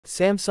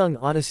Samsung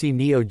Odyssey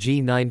Neo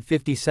G9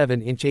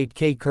 57-inch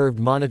 8K curved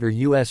monitor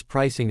US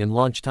pricing and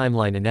launch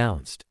timeline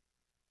announced.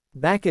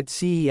 Back at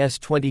CES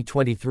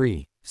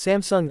 2023,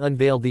 Samsung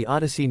unveiled the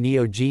Odyssey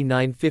Neo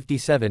G9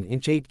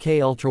 57-inch 8K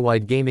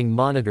ultrawide gaming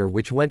monitor,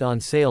 which went on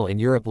sale in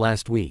Europe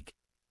last week.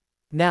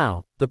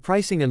 Now, the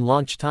pricing and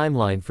launch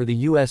timeline for the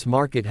US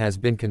market has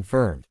been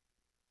confirmed.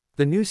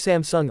 The new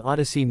Samsung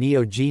Odyssey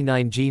Neo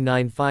G9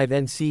 G9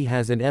 5NC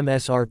has an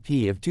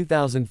MSRP of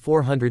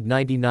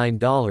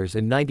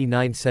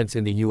 $2,499.99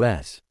 in the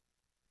US.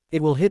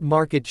 It will hit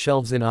market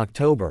shelves in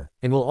October,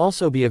 and will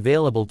also be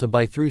available to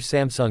buy through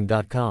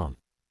Samsung.com.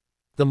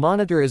 The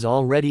monitor is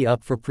already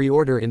up for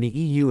pre-order in the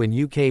EU and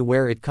UK,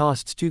 where it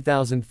costs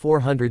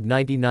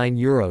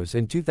 €2,499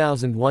 and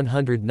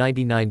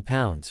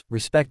 £2,199,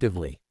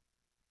 respectively.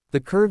 The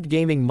curved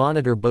gaming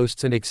monitor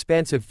boasts an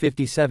expansive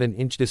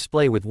 57-inch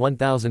display with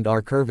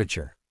 1000R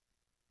curvature.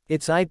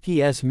 Its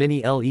IPS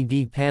mini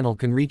LED panel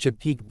can reach a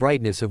peak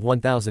brightness of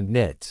 1000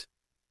 nits.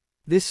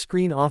 This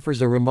screen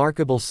offers a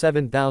remarkable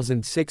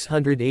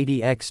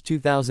 7680 x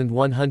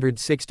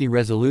 2160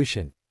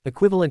 resolution,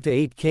 equivalent to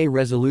 8K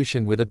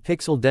resolution with a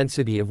pixel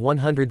density of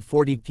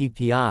 140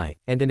 ppi,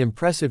 and an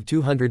impressive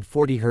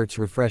 240 Hz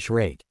refresh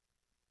rate.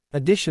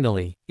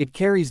 Additionally, it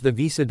carries the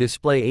VISA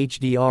Display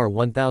HDR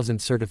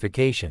 1000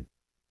 certification.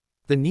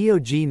 The Neo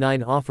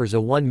G9 offers a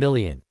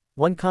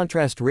 1:1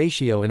 contrast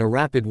ratio and a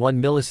rapid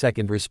 1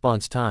 millisecond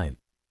response time.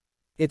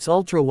 Its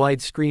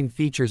ultra-wide screen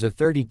features a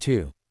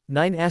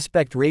 32:9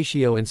 aspect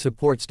ratio and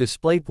supports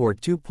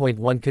DisplayPort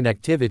 2.1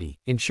 connectivity,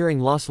 ensuring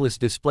lossless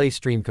display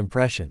stream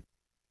compression.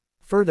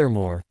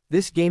 Furthermore,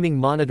 this gaming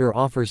monitor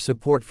offers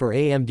support for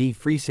AMD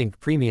FreeSync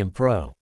Premium Pro.